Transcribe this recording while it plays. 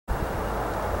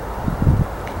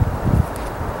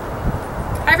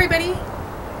Hi everybody,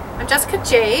 I'm Jessica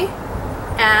J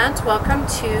and welcome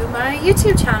to my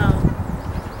YouTube channel.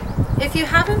 If you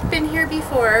haven't been here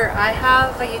before, I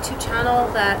have a YouTube channel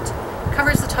that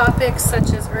covers the topics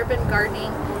such as urban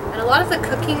gardening and a lot of the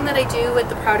cooking that I do with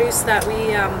the produce that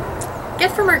we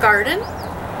get from our garden.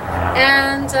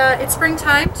 And it's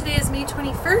springtime. Today is May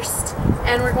 21st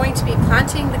and we're going to be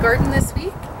planting the garden this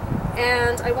week.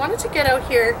 And I wanted to get out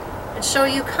here and show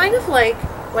you kind of like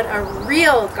what a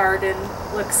real garden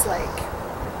looks like.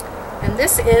 And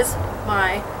this is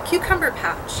my cucumber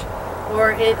patch,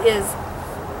 or it is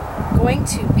going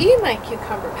to be my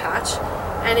cucumber patch,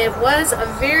 and it was a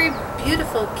very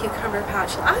beautiful cucumber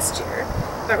patch last year,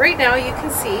 but right now you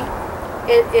can see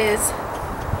it is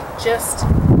just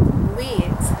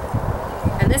weeds.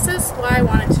 And this is why I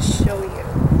wanted to show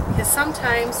you, because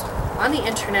sometimes on the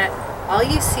internet all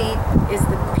you see is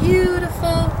the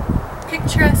beautiful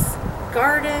picturesque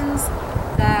gardens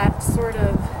that sort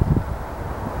of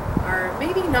are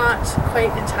maybe not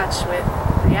quite in touch with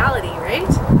reality, right?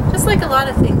 Just like a lot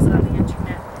of things on the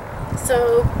internet.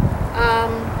 So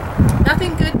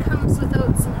nothing good comes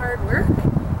without some hard work,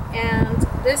 and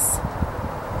this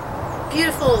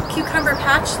beautiful cucumber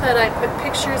patch that I put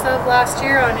pictures of last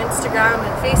year on Instagram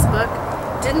and Facebook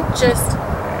didn't just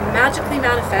magically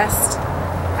manifest.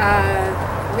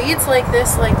 Weeds like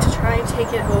this like to try and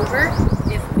take it over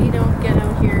if we don't get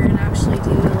out here and actually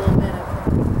do a little bit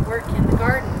of work in the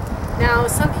garden. Now,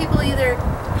 some people either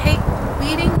hate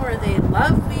weeding or they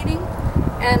love weeding,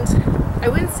 and I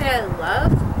wouldn't say I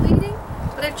love weeding,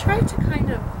 but I've tried to kind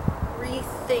of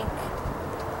rethink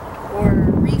or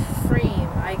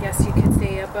reframe, I guess you could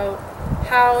say, about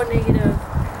how negative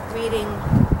weeding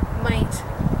might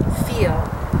feel,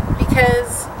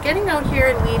 because getting out here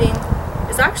and weeding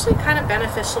is actually kind of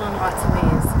beneficial in lots of ways.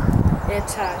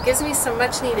 It gives me some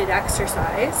much needed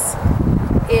exercise.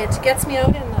 It gets me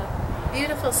out in the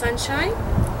beautiful sunshine,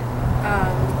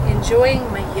 enjoying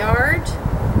my yard,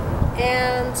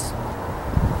 and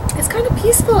it's kind of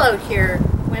peaceful out here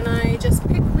when I just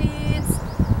pick weeds.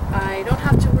 I don't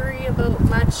have to worry about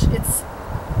much.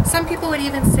 Some people would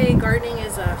even say gardening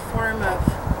is a form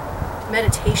of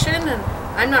meditation, and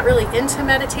I'm not really into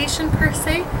meditation per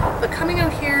se, but coming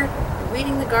out here,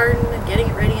 weeding the garden and getting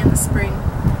it ready in the spring,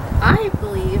 I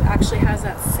believe actually has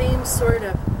that same sort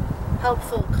of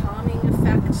helpful calming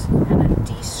effect and a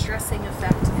de-stressing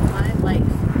effect in my life.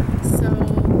 So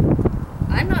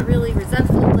I'm not really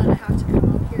resentful that I have to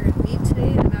come out here and weed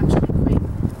today. I'm actually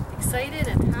quite excited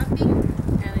and happy,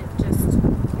 and it just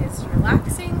is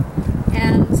relaxing.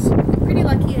 And I'm pretty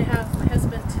lucky to have my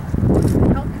husband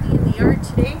helping me in the yard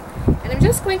today. And I'm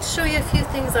just going to show you a few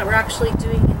things that we're actually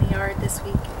doing in the yard this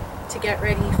week to get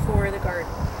ready for the garden.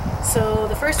 So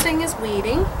the first thing is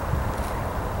weeding.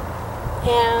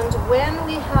 And when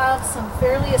we have some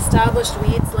fairly established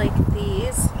weeds like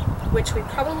these, which we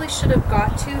probably should have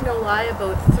got to, no lie,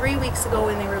 about 3 weeks ago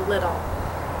when they were little.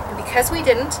 And because we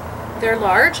didn't, they're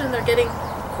large and they're getting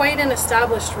quite an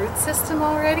established root system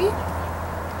already.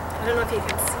 I don't know if you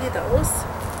can see those.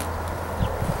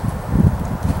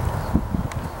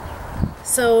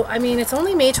 So, I mean, it's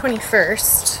only May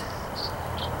 21st,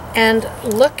 and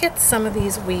look at some of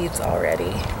these weeds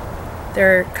already.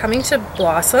 They're coming to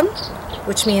blossom,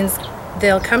 which means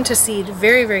they'll come to seed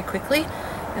very, very quickly,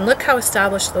 and look how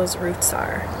established those roots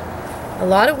are. A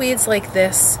lot of weeds like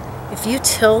this, if you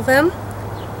till them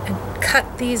and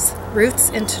cut these roots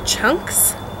into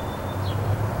chunks,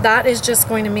 that is just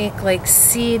going to make like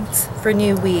seeds for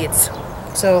new weeds.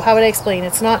 So how would I explain?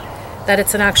 It's not that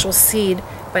it's an actual seed,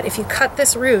 but if you cut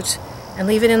this root and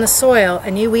leave it in the soil,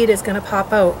 a new weed is going to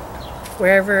pop out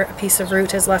wherever a piece of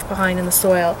root is left behind in the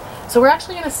soil. So we're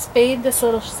actually going to spade this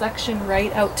little section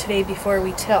right out today before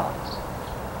we till,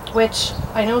 which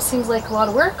I know seems like a lot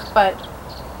of work, but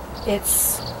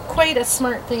it's quite a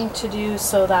smart thing to do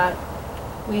so that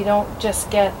we don't just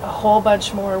get a whole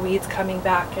bunch more weeds coming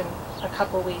back in a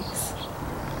couple weeks.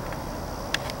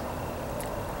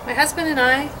 My husband and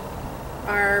I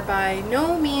are by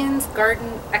no means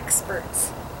garden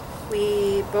experts.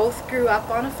 We both grew up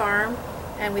on a farm,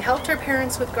 and we helped our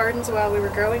parents with gardens while we were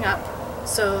growing up,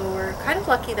 so we're kind of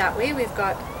lucky that way. We've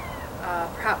got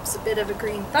perhaps a bit of a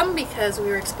green thumb because we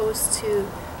were exposed to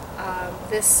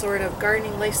this sort of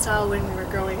gardening lifestyle when we were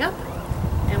growing up,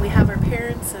 and we have our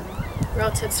parents and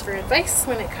relatives for advice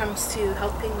when it comes to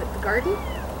helping with the garden.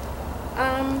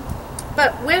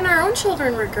 But when our own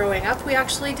children were growing up, we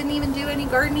actually didn't even do any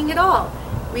gardening at all.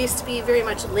 We used to be very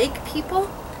much lake people,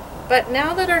 but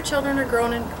now that our children are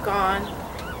grown and gone,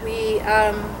 we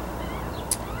have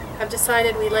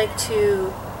decided we like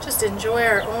to just enjoy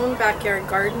our own backyard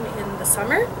garden in the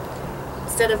summer.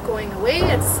 instead of going away,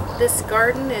 this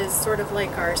garden is sort of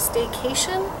like our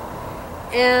staycation,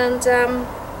 and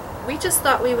we just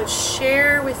thought we would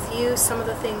share with you some of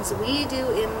the things we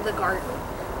do in the garden,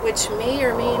 which may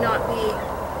or may not be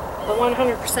the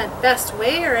 100% best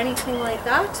way or anything like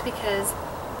that, because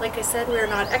like I said, we're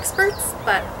not experts,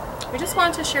 but we just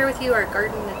want to share with you our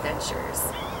garden adventures.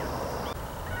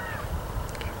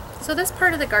 So this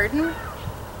part of the garden,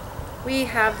 we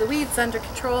have the weeds under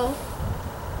control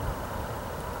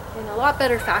in a lot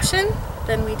better fashion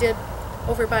than we did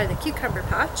over by the cucumber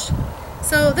patch.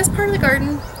 So this part of the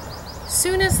garden,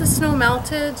 soon as the snow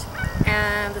melted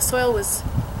and the soil was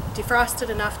defrosted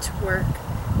enough to work,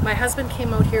 my husband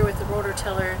came out here with the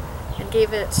rototiller and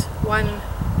gave it one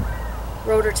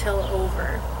rototill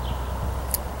over.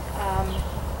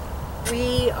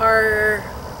 We are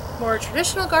more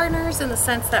traditional gardeners in the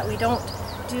sense that we don't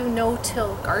do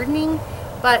no-till gardening,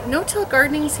 but no-till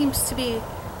gardening seems to be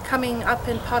coming up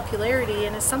in popularity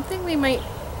and is something we might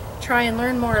try and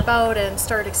learn more about and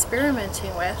start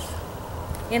experimenting with.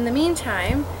 In the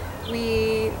meantime,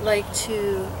 we like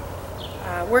to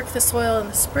work the soil in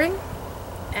the spring,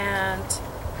 and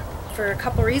for a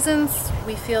couple reasons.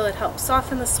 We feel it helps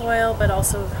soften the soil, but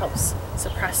also helps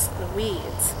suppress the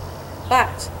weeds.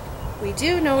 But we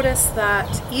do notice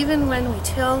that even when we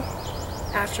till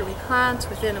after we plant,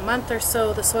 within a month or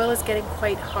so, the soil is getting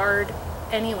quite hard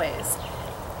anyways.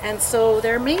 And so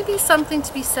there may be something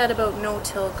to be said about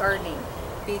no-till gardening,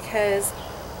 because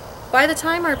by the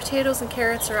time our potatoes and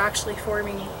carrots are actually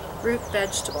forming root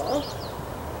vegetable,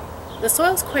 the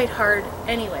soil's quite hard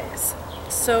anyways.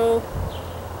 So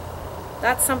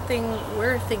that's something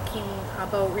we're thinking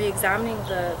about re-examining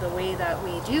the way that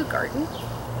we do garden.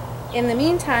 In the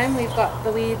meantime, we've got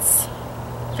the weeds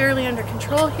fairly under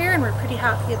control here, and we're pretty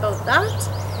happy about that.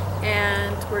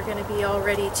 And we're going to be all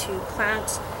ready to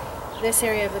plant this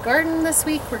area of the garden this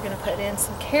week. We're going to put in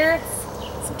some carrots,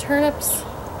 some turnips,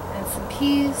 and some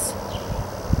peas,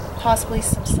 possibly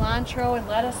some cilantro and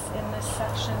lettuce in this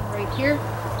section right here.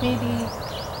 Maybe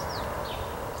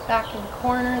back in the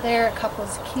corner there, a couple of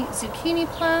zucchini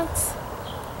plants.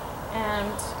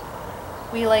 And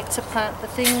we like to plant the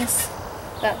things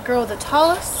that grow the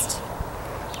tallest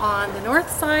on the north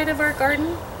side of our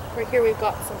garden. Right here we've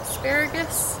got some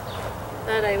asparagus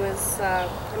that I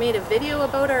made a video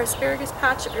about our asparagus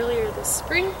patch earlier this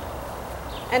spring.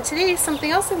 And today something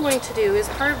else I'm going to do is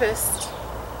harvest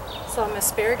some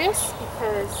asparagus,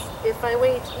 because if I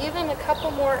wait even a couple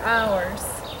more hours,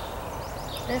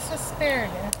 this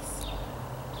asparagus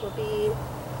will be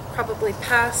probably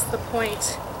past the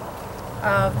point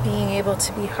of being able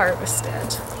to be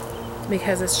harvested,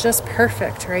 because it's just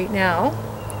perfect right now.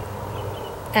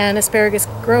 And asparagus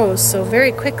grows so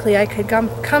very quickly. I could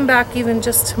come back even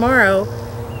just tomorrow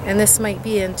and this might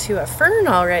be into a fern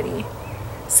already.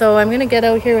 So I'm gonna get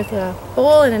out here with a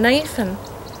bowl and a knife and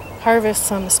harvest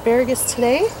some asparagus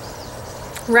today.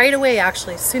 Right away,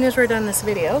 actually, as soon as we're done this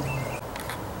video.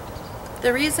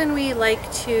 The reason we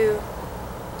like to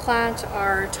plant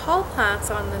our tall plants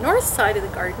on the north side of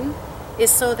the garden is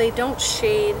so they don't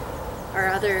shade our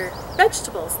other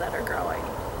vegetables that are growing.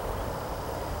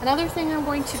 Another thing I'm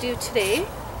going to do today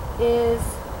is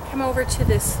come over to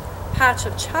this patch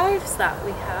of chives that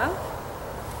we have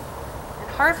and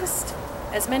harvest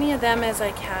as many of them as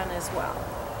I can as well.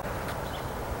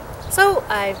 So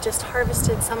I've just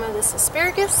harvested some of this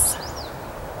asparagus,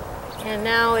 and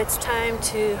now it's time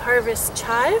to harvest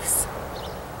chives.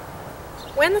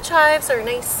 When the chives are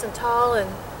nice and tall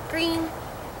and green,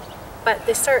 but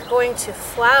they start going to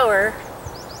flower,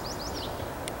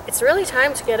 it's really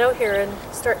time to get out here and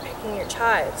start picking your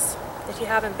chives. If you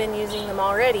haven't been using them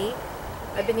already,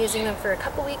 I've been using them for a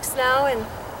couple weeks now in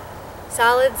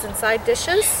salads and side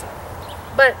dishes,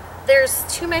 but there's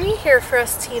too many here for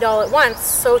us to eat all at once.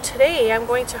 So today I'm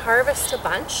going to harvest a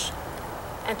bunch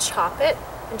and chop it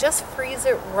and just freeze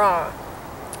it raw.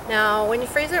 Now when you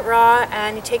freeze it raw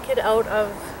and you take it out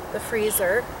of the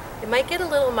freezer, it might get a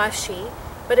little mushy,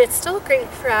 but it's still great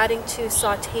for adding to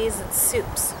sautés and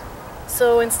soups.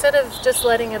 So instead of just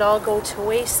letting it all go to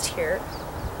waste here,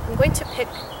 I'm going to pick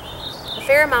a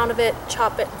fair amount of it,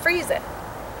 chop it, and freeze it.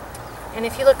 And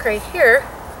if you look right here,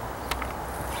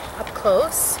 up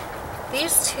close,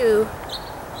 these two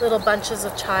little bunches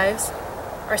of chives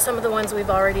are some of the ones we've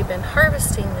already been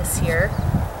harvesting this year,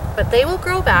 but they will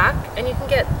grow back and you can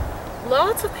get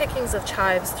lots of pickings of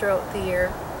chives throughout the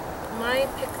year. I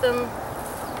pick them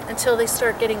until they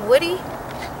start getting woody,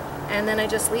 and then I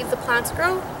just leave the plants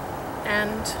grow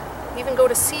and even go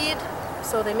to seed,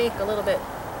 so they make a little bit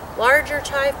larger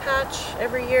chive patch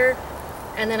every year.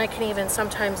 And then I can even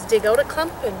sometimes dig out a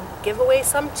clump and give away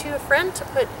some to a friend to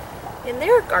put in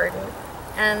their garden.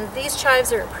 And these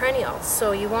chives are perennials,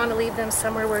 so you want to leave them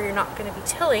somewhere where you're not going to be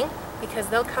tilling, because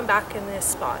they'll come back in this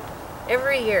spot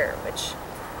every year, which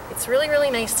it's really, really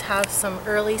nice to have some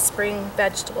early spring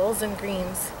vegetables and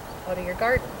greens out of your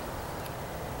garden.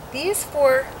 These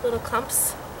 4 little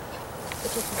clumps,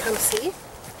 if you can come see,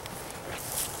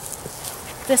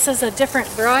 this is a different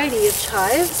variety of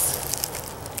chives.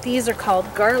 These are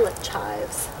called garlic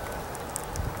chives.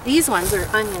 These ones are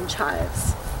onion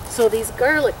chives. So these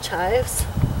garlic chives,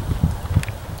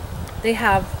 they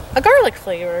have a garlic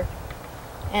flavor,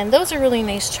 and those are really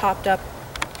nice chopped up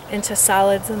into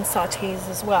salads and sautés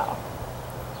as well.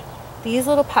 These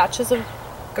little patches of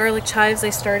garlic chives I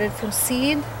started from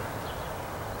seed,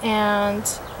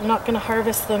 and I'm not going to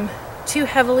harvest them too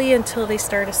heavily until they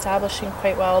start establishing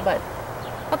quite well, but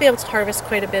I'll be able to harvest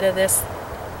quite a bit of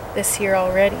this year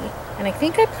already. And I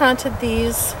think I planted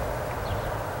these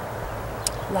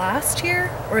last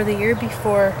year or the year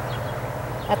before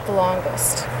at the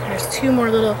longest. There's 2 more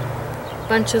little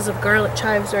bunches of garlic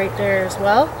chives right there as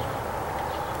well,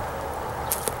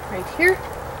 right here,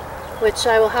 which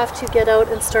I will have to get out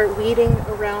and start weeding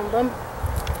around them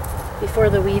before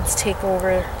the weeds take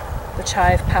over the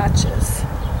chive patches.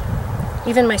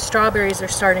 Even my strawberries are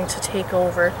starting to take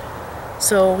over,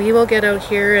 so we will get out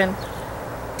here and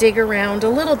dig around a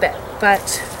little bit. But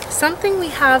something we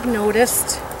have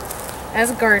noticed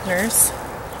as gardeners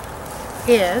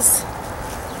is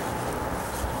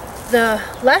the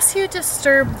less you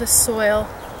disturb the soil,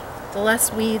 the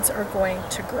less weeds are going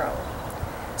to grow.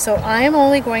 So I am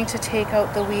only going to take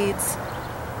out the weeds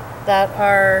that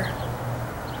are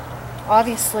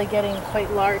obviously getting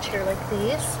quite large here, like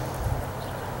these.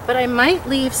 But I might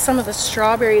leave some of the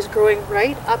strawberries growing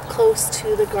right up close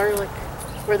to the garlic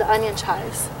or the onion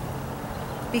chives,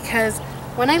 because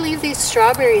when I leave these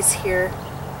strawberries here,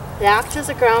 they act as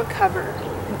a ground cover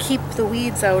and keep the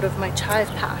weeds out of my chive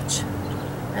patch.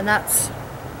 And that's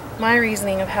my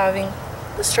reasoning of having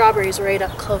the strawberries right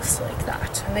up close like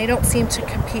that. And they don't seem to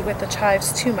compete with the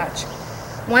chives too much.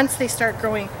 Once they start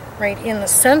growing right in the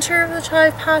center of the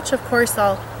chive patch, of course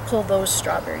I'll pull those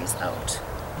strawberries out.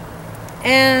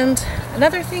 And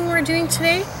another thing we're doing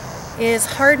today is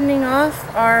hardening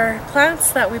off our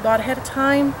plants that we bought ahead of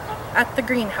time at the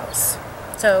greenhouse.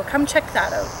 So come check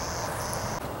that out.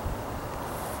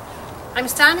 I'm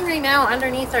standing right now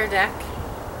underneath our deck,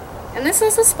 and this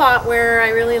is a spot where I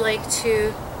really like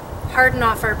to harden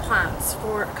off our plants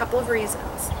for a couple of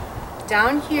reasons.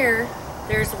 Down here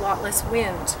there's a lot less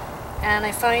wind, and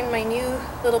I find my new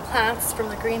little plants from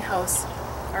the greenhouse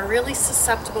are really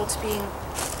susceptible to being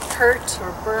hurt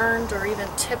or burned or even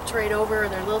tipped right over,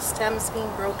 their little stems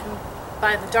being broken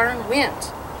by the darn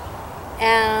wind.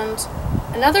 And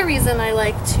another reason I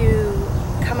like to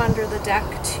come under the deck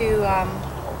to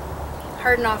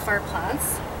harden off our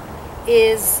plants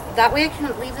is that way I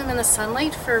can leave them in the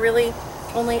sunlight for really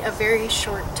only a very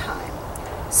short time.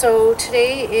 So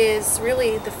today is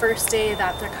really the first day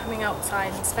that they're coming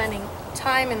outside and spending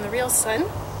time in the real sun,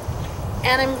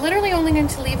 and I'm literally only going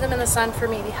to leave them in the sun for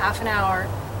maybe half an hour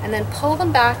and then pull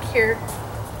them back here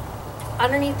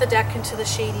underneath the deck into the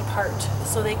shady part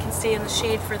so they can stay in the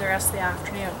shade for the rest of the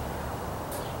afternoon.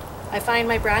 I find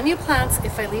my brand new plants,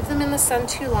 if I leave them in the sun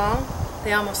too long,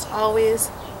 they almost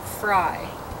always fry.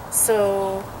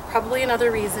 So probably another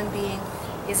reason being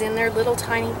is in their little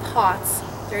tiny pots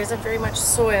there isn't very much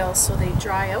soil, so they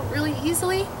dry out really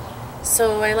easily.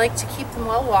 So I like to keep them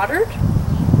well watered.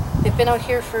 They've been out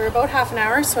here for about half an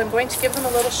hour, so I'm going to give them a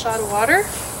little shot of water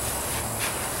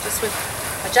just with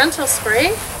a gentle spray,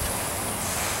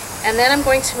 and then I'm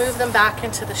going to move them back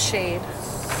into the shade.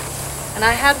 And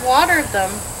I had watered them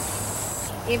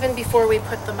even before we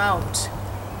put them out,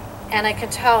 and I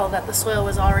could tell that the soil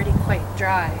was already quite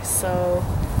dry. So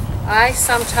I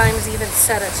sometimes even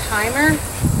set a timer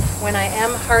when I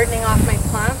am hardening off my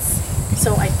plants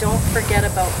so I don't forget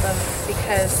about them,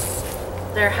 because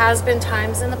there has been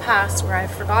times in the past where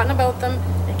I've forgotten about them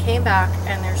and came back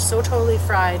and they're so totally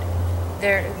fried,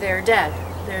 they're dead.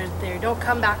 They don't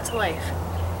come back to life,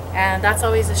 and that's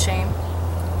always a shame.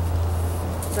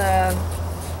 The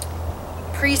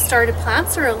pre-started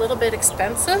plants are a little bit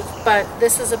expensive, but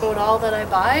this is about all that I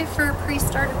buy for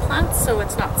pre-started plants, so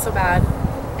it's not so bad.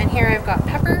 And here I've got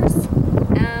peppers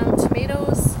and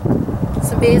tomatoes,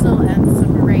 some basil and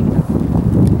some oregano.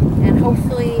 And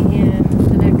hopefully in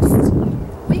the next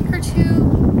week or two,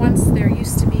 once they're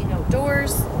used to being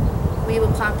outdoors, we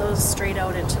will plant those straight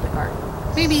out into the garden.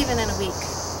 Maybe even in a week.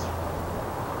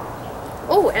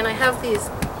 Oh, and I have these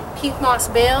peat moss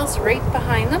bales right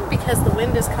behind them because the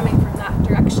wind is coming from that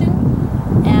direction.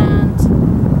 And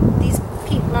these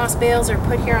peat moss bales are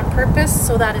put here on purpose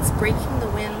so that it's breaking the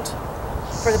wind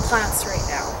for the plants right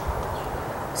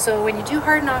now. So when you do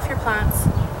harden off your plants,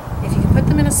 if you can put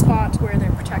them in a spot where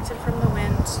they're protected from the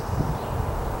wind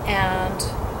and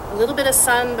a little bit of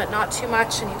sun but not too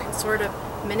much, and you can sort of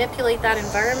manipulate that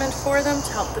environment for them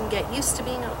to help them get used to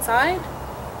being outside,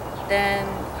 then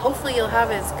hopefully you'll have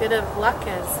as good of luck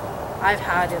as I've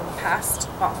had in the past,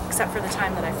 well, except for the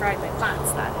time that I fried my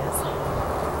plants, that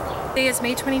is. Today is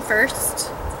May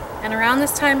 21st, and around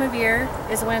this time of year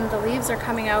is when the leaves are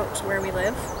coming out where we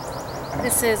live.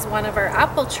 This is one of our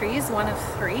apple trees, one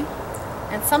of 3.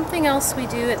 And something else we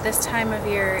do at this time of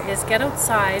year is get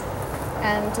outside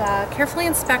and carefully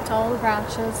inspect all the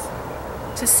branches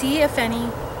to see if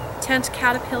any tent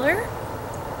caterpillar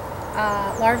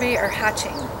larvae are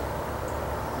hatching.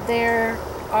 There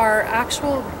are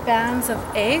actual bands of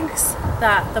eggs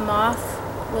that the moth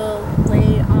will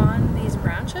lay on these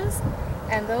branches,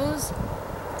 and those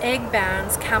egg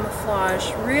bands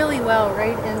camouflage really well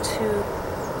right into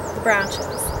the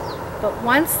branches. But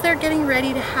once they're getting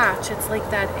ready to hatch, it's like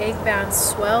that egg band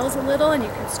swells a little and you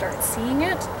can start seeing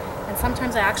it. And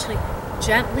sometimes I actually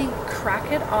gently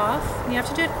crack it off. And you have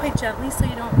to do it quite gently so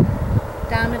you don't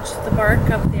damage the bark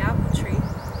of the apple tree.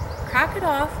 Crack it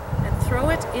off and throw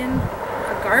it in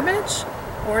a garbage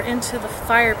or into the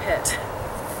fire pit.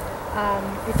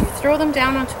 If you throw them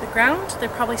down onto the ground, they're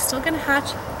probably still going to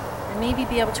hatch and maybe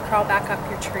be able to crawl back up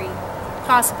your tree.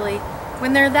 Possibly.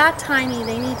 When they're that tiny,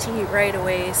 they need to eat right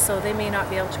away, so they may not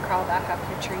be able to crawl back up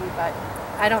your tree, but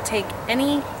I don't take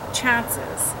any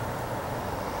chances.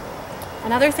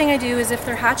 Another thing I do is if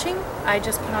they're hatching, I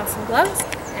just put on some gloves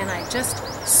and I just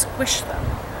squish them.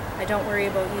 I don't worry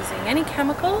about using any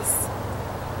chemicals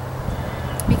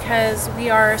because we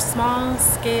are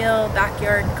small-scale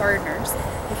backyard gardeners.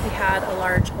 If we had a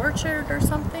large orchard or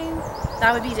something,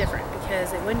 that would be different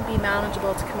because it wouldn't be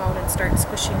manageable to come out and start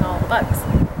squishing all the bugs.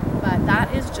 But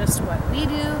that is just what we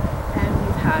do, and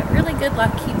we've had really good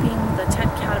luck keeping the tent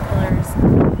caterpillars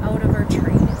out of our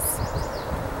trees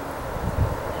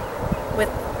with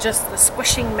just the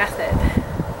squishing method.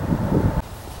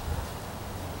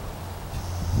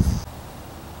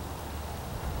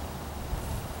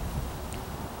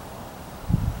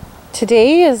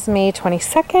 Today is May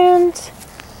 22nd,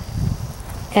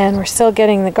 and we're still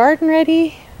getting the garden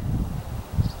ready.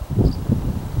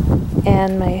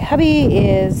 And my hubby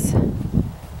is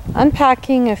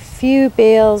unpacking a few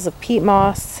bales of peat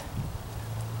moss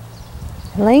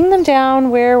and laying them down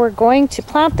where we're going to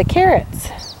plant the carrots.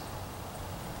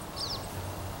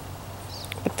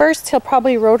 But first he'll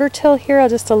probably rotor-till here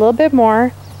just a little bit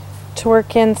more to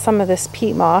work in some of this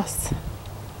peat moss.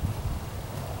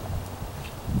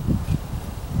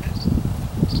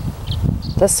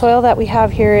 The soil that we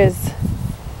have here is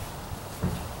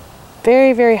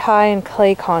very, very high in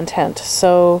clay content,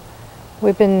 so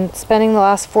we've been spending the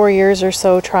last 4 years or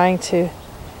so trying to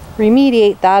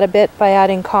remediate that a bit by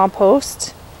adding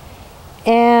compost,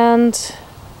 and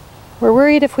we're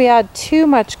worried if we add too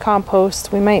much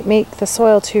compost we might make the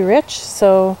soil too rich,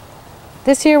 so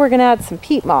this year we're going to add some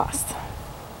peat moss.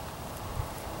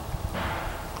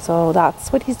 So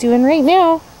that's what he's doing right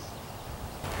now.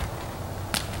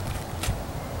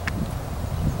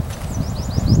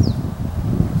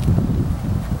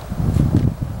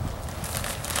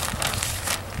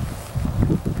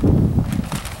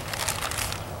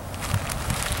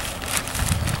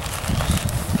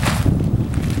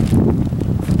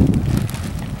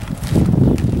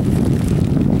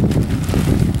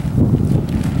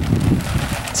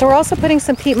 So we're also putting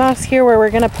some peat moss here where we're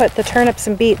going to put the turnips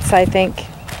and beets, I think.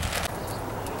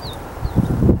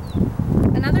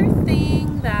 Another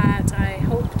thing that I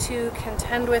hope to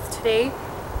contend with today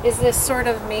is this sort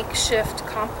of makeshift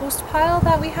compost pile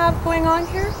that we have going on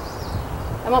here.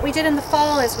 And what we did in the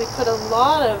fall is we put a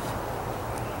lot of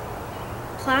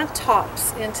plant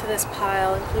tops into this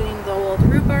pile, including the old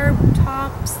rhubarb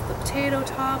tops, the potato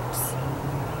tops.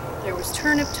 There was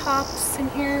turnip tops in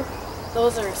here.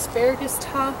 Those are asparagus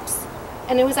tops,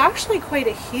 and it was actually quite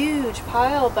a huge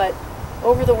pile, but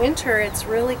over the winter it's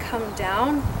really come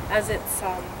down as it's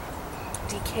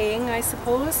decaying, I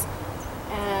suppose,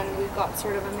 and we've got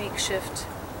sort of a makeshift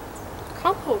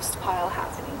compost pile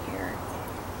happening here.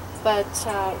 But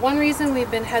one reason we've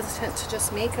been hesitant to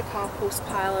just make a compost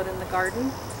pile out in the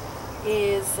garden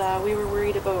is we were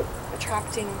worried about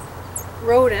attracting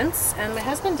rodents, and my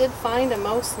husband did find a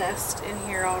mouse nest in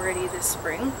here already this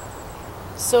spring.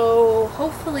 So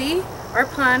hopefully our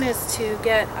plan is to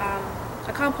get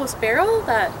a compost barrel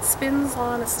that spins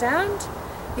on a stand,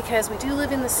 because we do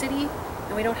live in the city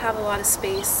and we don't have a lot of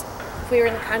space. If we were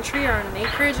in the country or on an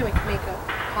acreage and we could make a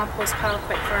compost pile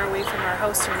quite far away from our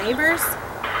house or neighbors,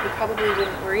 we probably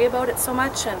wouldn't worry about it so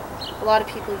much. And a lot of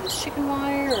people use chicken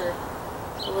wire or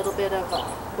a little bit of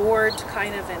a board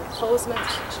kind of enclosement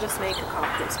to just make a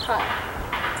compost pile.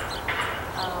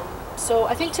 So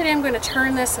I think today I'm going to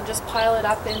turn this and just pile it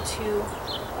up into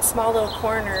a small little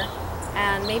corner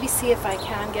and maybe see if I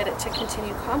can get it to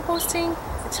continue composting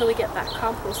until we get that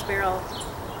compost barrel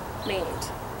made.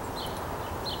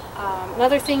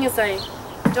 Another thing is I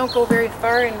don't go very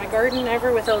far in my garden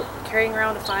ever without carrying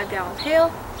around a 5-gallon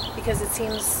pail, because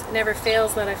it never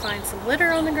fails that I find some litter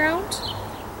on the ground.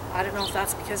 I don't know if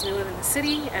that's because we live in the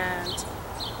city and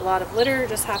a lot of litter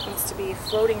just happens to be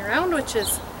floating around, which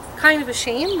is kind of a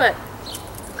shame, but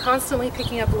I'm constantly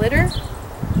picking up litter.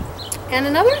 And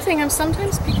another thing, I'm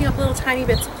sometimes picking up little tiny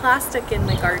bits of plastic in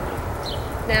my garden.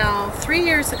 Now, 3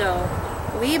 years ago,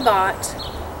 we bought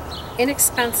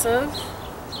inexpensive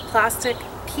plastic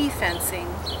pea fencing,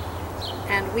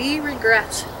 and we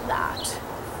regret that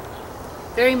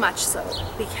very much so,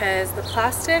 because the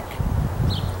plastic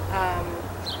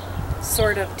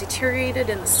sort of deteriorated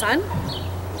in the sun,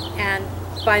 and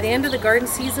by the end of the garden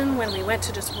season, when we went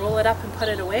to just roll it up and put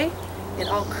it away, it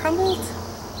all crumbled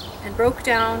and broke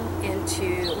down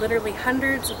into literally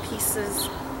hundreds of pieces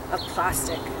of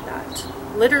plastic that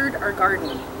littered our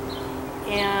garden.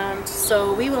 And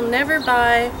so we will never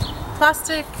buy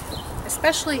plastic,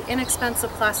 especially inexpensive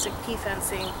plastic pea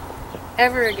fencing,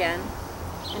 ever again.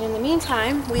 And in the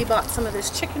meantime, we bought some of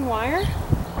this chicken wire.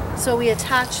 So we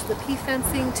attached the pea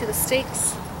fencing to the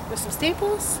stakes with some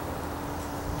staples,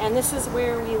 and this is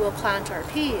where we will plant our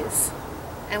peas.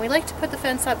 And we like to put the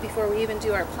fence up before we even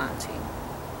do our planting.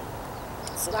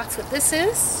 So that's what this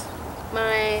is.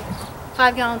 My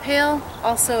 5-gallon pail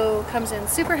also comes in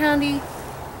super handy.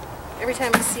 Every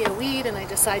time I see a weed and I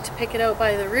decide to pick it out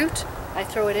by the root, I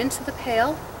throw it into the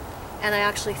pail, and I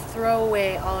actually throw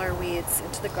away all our weeds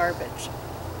into the garbage.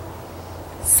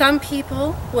 Some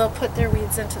people will put their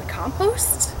weeds into the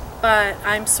compost, but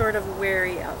I'm sort of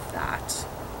wary of that.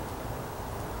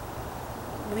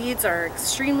 Weeds are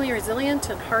extremely resilient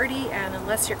and hardy, and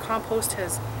unless your compost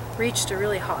has reached a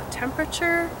really hot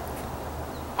temperature,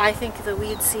 I think the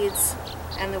weed seeds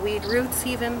and the weed roots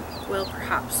even will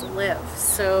perhaps live.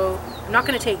 So I'm not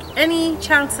going to take any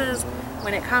chances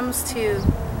when it comes to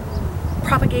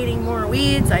propagating more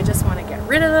weeds. I just want to get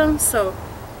rid of them. So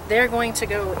they're going to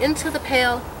go into the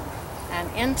pail and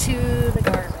into the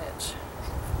garbage.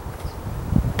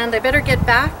 And I better get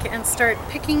back and start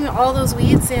picking all those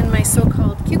weeds in my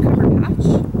so-called cucumber patch.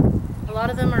 A lot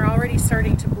of them are already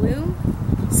starting to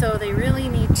bloom, so they really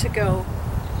need to go.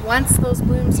 Once those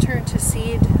blooms turn to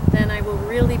seed, then I will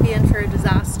really be in for a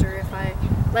disaster if I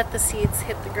let the seeds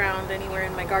hit the ground anywhere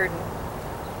in my garden.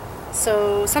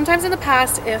 So sometimes in the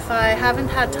past, if I haven't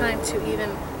had time to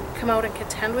even come out and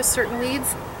contend with certain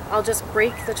weeds, I'll just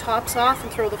break the tops off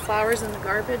and throw the flowers in the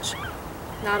garbage.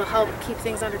 That'll help keep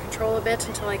things under control a bit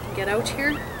until I can get out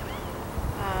here.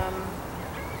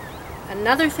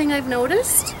 Another thing I've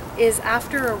noticed is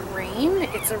after a rain,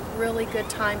 it's a really good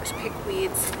time to pick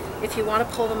weeds if you want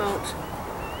to pull them out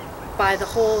by the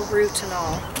whole root and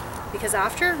all. Because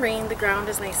after a rain, the ground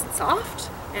is nice and soft,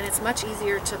 and it's much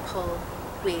easier to pull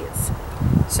weeds.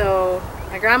 So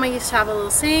my grandma used to have a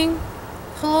little saying,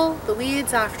 pull the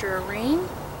weeds after a rain,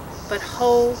 but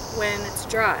hoe when it's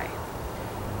dry.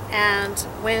 And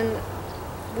when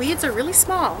weeds are really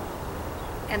small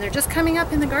and they're just coming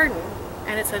up in the garden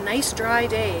and it's a nice dry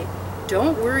day,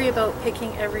 don't worry about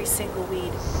picking every single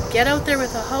weed. Get out there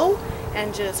with a hoe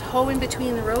and just hoe in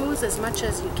between the rows as much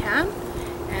as you can,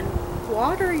 and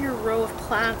water your row of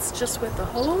plants just with the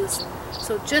hose,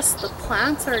 so just the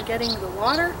plants are getting the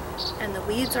water and the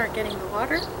weeds aren't getting the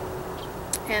water.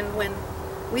 And when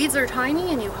weeds are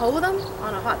tiny and you hoe them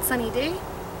on a hot sunny day,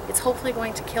 it's hopefully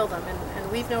going to kill them,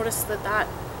 and we've noticed that that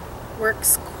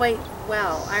works quite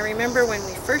well. I remember when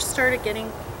we first started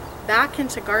getting back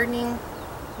into gardening,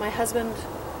 my husband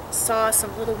saw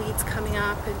some little weeds coming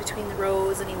up in between the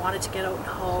rows and he wanted to get out and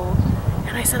hoe,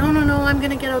 and I said, oh no, I'm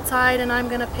going to get outside and I'm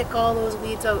going to pick all those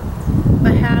weeds out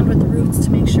by hand with the roots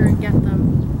to make sure and get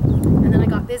them. And then I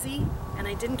got busy and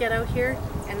I didn't get out here,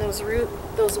 and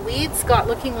those weeds got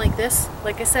looking like this.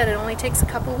 Like I said, it only takes a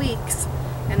couple weeks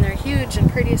and they're huge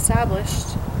and pretty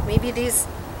established. Maybe these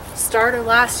started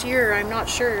last year, I'm not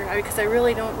sure, because I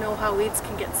really don't know how weeds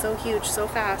can get so huge so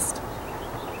fast.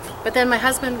 But then my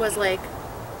husband was like,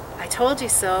 I told you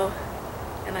so,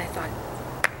 and I thought,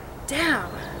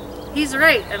 damn, he's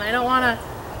right, and I don't want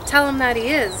to tell him that he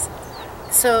is.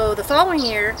 So the following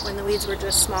year, when the weeds were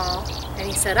just small, and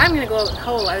he said, I'm going to go out and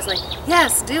hoe, I was like,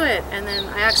 yes, do it. And then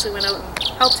I actually went out and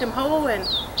helped him hoe, and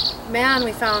man,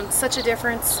 we found such a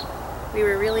difference. We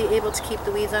were really able to keep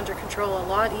the weeds under control a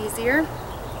lot easier.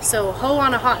 So hoe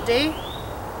on a hot day,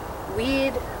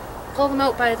 weed, pull them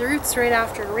out by the roots right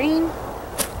after rain.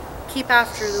 Keep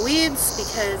after the weeds,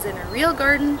 because in a real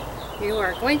garden you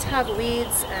are going to have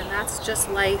weeds, and that's just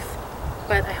life.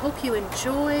 But I hope you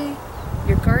enjoy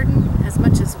your garden as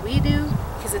much as we do,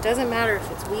 because it doesn't matter if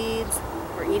it's weeds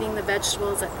or eating the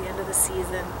vegetables at the end of the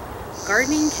season.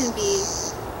 Gardening can be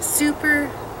super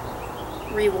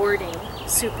rewarding,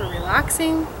 super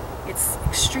relaxing. It's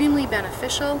extremely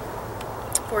beneficial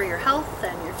for your health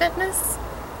and your fitness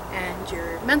and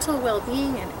your mental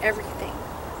well-being and everything.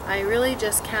 I really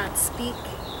just can't speak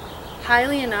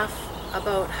highly enough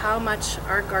about how much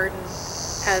our garden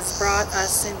has brought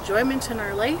us enjoyment in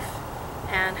our life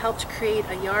and helped create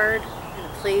a yard and a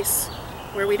place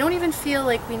where we don't even feel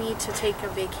like we need to take a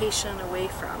vacation away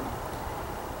from.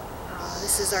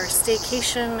 This is our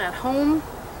staycation at home,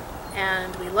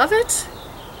 and we love it.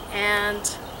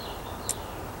 And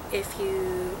if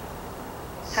you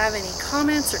have any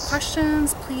comments or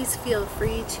questions, please feel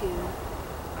free to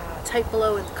type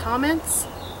below in the comments.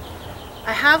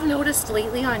 I have noticed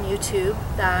lately on YouTube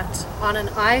that on an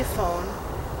iPhone,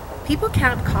 people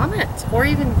can't comment or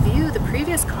even view the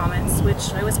previous comments,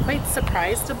 which I was quite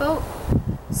surprised about.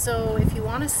 So if you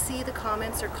want to see the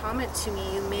comments or comment to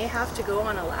me, you may have to go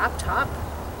on a laptop.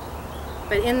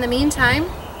 But in the meantime,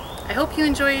 I hope you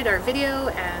enjoyed our video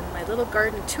and my little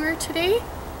garden tour today,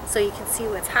 so you can see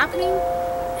what's happening.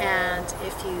 And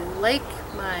if you like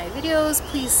my videos,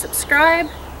 please subscribe.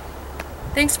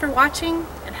 Thanks for watching,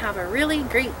 and have a really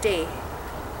great day.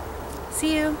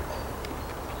 See you.